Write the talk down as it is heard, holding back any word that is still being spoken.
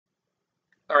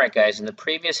Alright guys, in the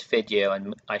previous video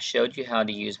I showed you how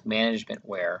to use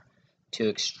ManagementWare to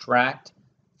extract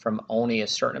from only a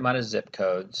certain amount of zip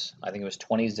codes. I think it was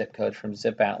 20 zip codes from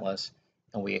ZipAtlas,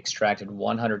 and we extracted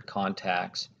 100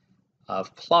 contacts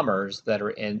of plumbers that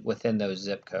are within those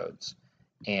zip codes.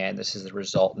 And this is the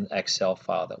resultant Excel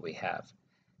file that we have.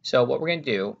 So what we're going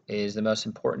to do is the most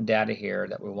important data here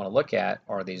that we want to look at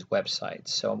are these websites.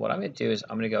 So what I'm going to do is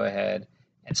I'm going to go ahead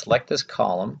and select this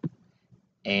column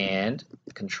and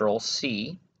Control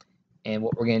C, and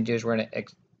what we're going to do is we're going to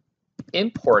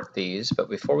import these,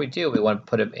 but before we do, we want to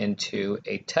put them into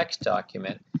a text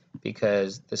document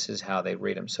because this is how they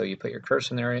read them. So you put your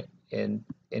cursor in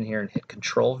here and hit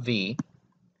Control V,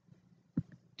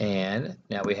 and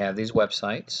now we have these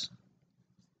websites,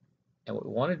 and what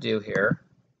we want to do here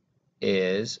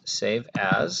is save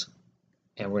as,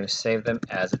 and we're going to save them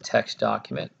as a text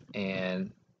document,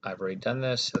 and I've already done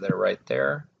this, so they're right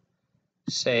there.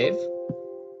 Save.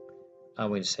 I'm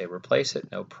going to say replace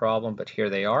it, no problem, but here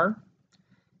they are.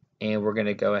 And we're going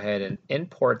to go ahead and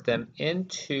import them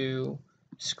into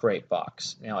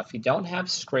Scrapebox. Now, if you don't have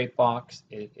Scrapebox,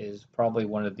 it is probably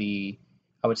one of the,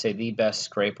 I would say, the best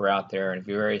scraper out there. And if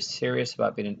you're very serious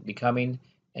about becoming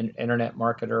an internet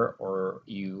marketer, or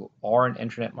you are an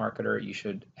internet marketer, you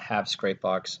should have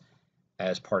Scrapebox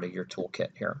as part of your toolkit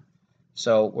here.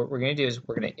 So what we're going to do is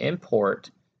we're going to import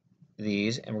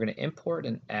these, and we're going to import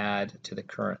and add to the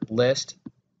current list.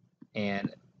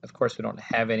 And of course, we don't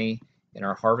have any in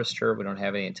our harvester. We don't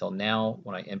have any until now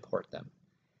when I import them.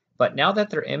 But now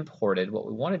that they're imported, what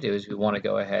we want to do is we want to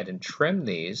go ahead and trim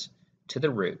these to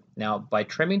the root. Now, by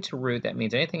trimming to root, that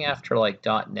means anything after like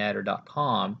 .net or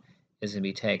 .com is going to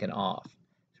be taken off.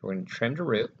 So we're going to trim to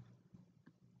root,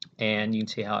 and you can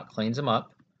see how it cleans them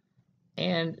up.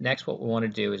 And next, what we want to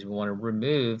do is we want to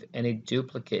remove any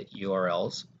duplicate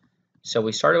URLs. So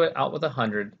we started out with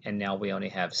 100, and now we only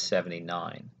have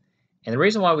 79. And the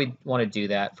reason why we want to do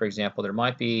that, for example, there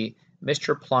might be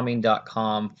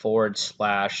mrplumbing.com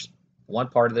 / one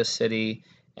part of the city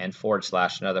and /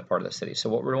 another part of the city. So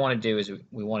what we want to do is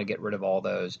we want to get rid of all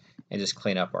those and just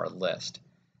clean up our list.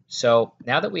 So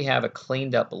now that we have a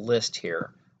cleaned up list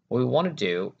here, what we want to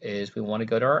do is we want to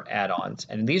go to our add-ons,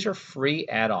 and these are free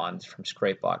add-ons from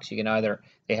Scrapebox. You can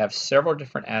they have several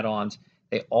different add-ons.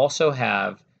 They also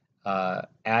have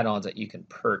add-ons that you can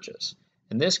purchase.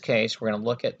 In this case, we're going to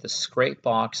look at the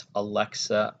Scrapebox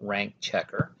Alexa Rank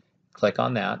Checker. Click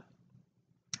on that,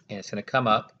 and it's going to come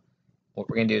up. What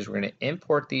we're going to do is we're going to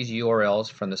import these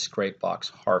URLs from the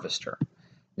Scrapebox Harvester.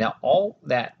 Now, all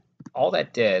that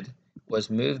did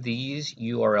was move these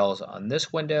URLs on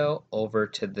this window over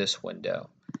to this window.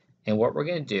 And what we're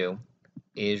going to do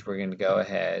is we're going to go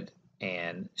ahead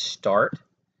and start.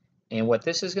 And what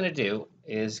this is going to do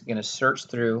is going to search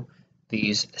through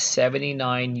these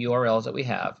 79 URLs that we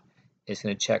have. It's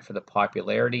going to check for the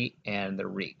popularity and the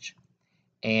reach.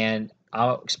 And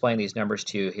I'll explain these numbers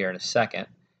to you here in a second.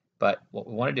 But what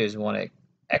we want to do is we want to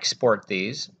export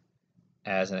these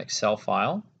as an Excel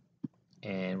file.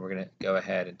 And we're going to go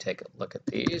ahead and take a look at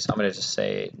these. I'm going to just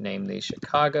name these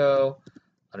Chicago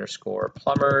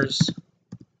 _plumbers _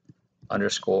 and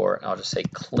I'll just say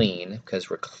clean, because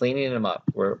we're cleaning them up.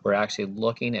 We're actually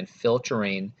looking and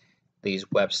filtering these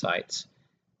websites,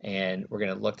 and we're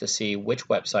going to look to see which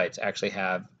websites actually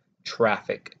have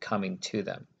traffic coming to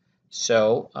them.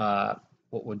 So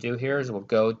what we'll do here is we'll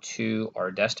go to our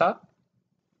desktop,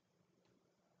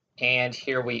 and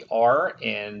here we are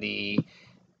in the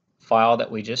file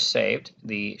that we just saved,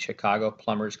 the Chicago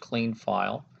Plumbers Clean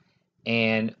file,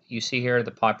 and you see here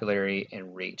the popularity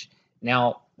and reach.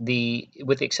 Now,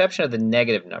 with the exception of the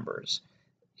negative numbers,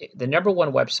 the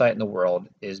 #1 website in the world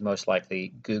is most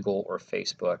likely Google or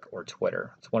Facebook or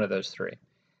Twitter. It's one of those three.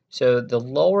 So the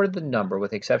lower the number,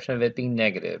 with the exception of it being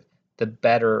negative, the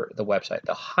better the website.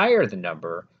 The higher the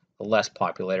number, the less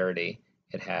popularity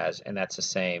it has, and that's the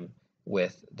same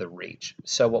with the reach.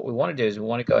 So what we want to do is we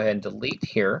want to go ahead and delete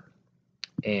here,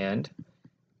 and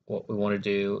what we want to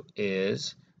do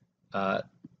is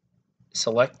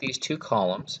select these two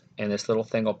columns, and this little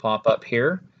thing will pop up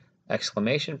here,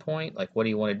 exclamation point, like what do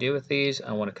you want to do with these?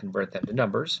 I want to convert them to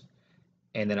numbers,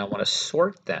 and then I want to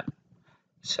sort them.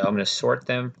 So I'm going to sort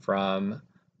them from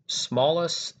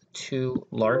smallest to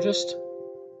largest,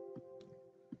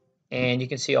 and you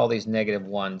can see all these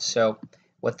 -1s. So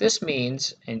what this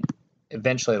means, and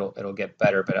eventually it'll get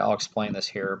better, but I'll explain this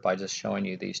here by just showing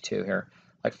you these two here.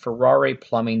 Like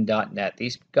FerrariPlumbing.net,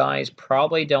 these guys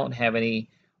probably don't have any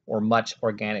or much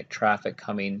organic traffic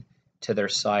coming to their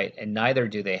site, and neither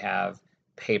do they have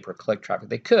pay-per-click traffic.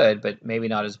 They could, but maybe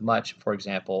not as much, for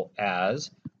example,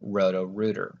 as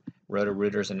Roto-Rooter.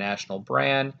 Roto-Rooter is a national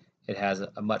brand. it has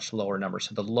a much lower number.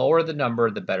 So the lower the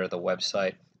number, the better the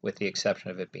website, with the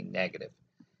exception of it being negative.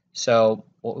 So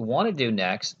what we want to do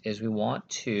next is we want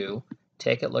to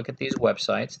take a look at these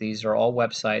websites. These are all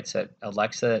websites that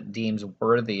Alexa deems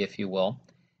worthy, if you will.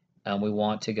 And we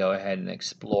want to go ahead and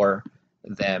explore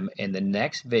them. In the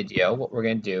next video, what we're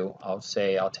going to do, I'll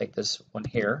take this one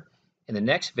here. In the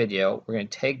next video, we're going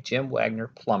to take Jim Wagner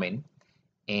Plumbing,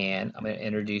 and I'm going to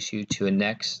introduce you to the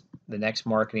next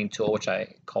marketing tool, which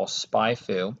I call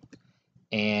SpyFu.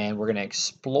 And we're going to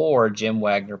explore Jim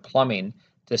Wagner Plumbing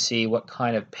to see what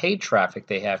kind of paid traffic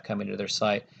they have coming to their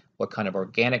site, what kind of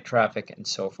organic traffic, and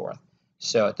so forth.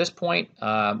 So at this point,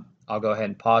 I'll go ahead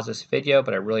and pause this video,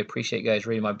 but I really appreciate you guys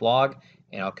reading my blog,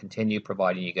 and I'll continue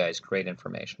providing you guys great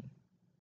information.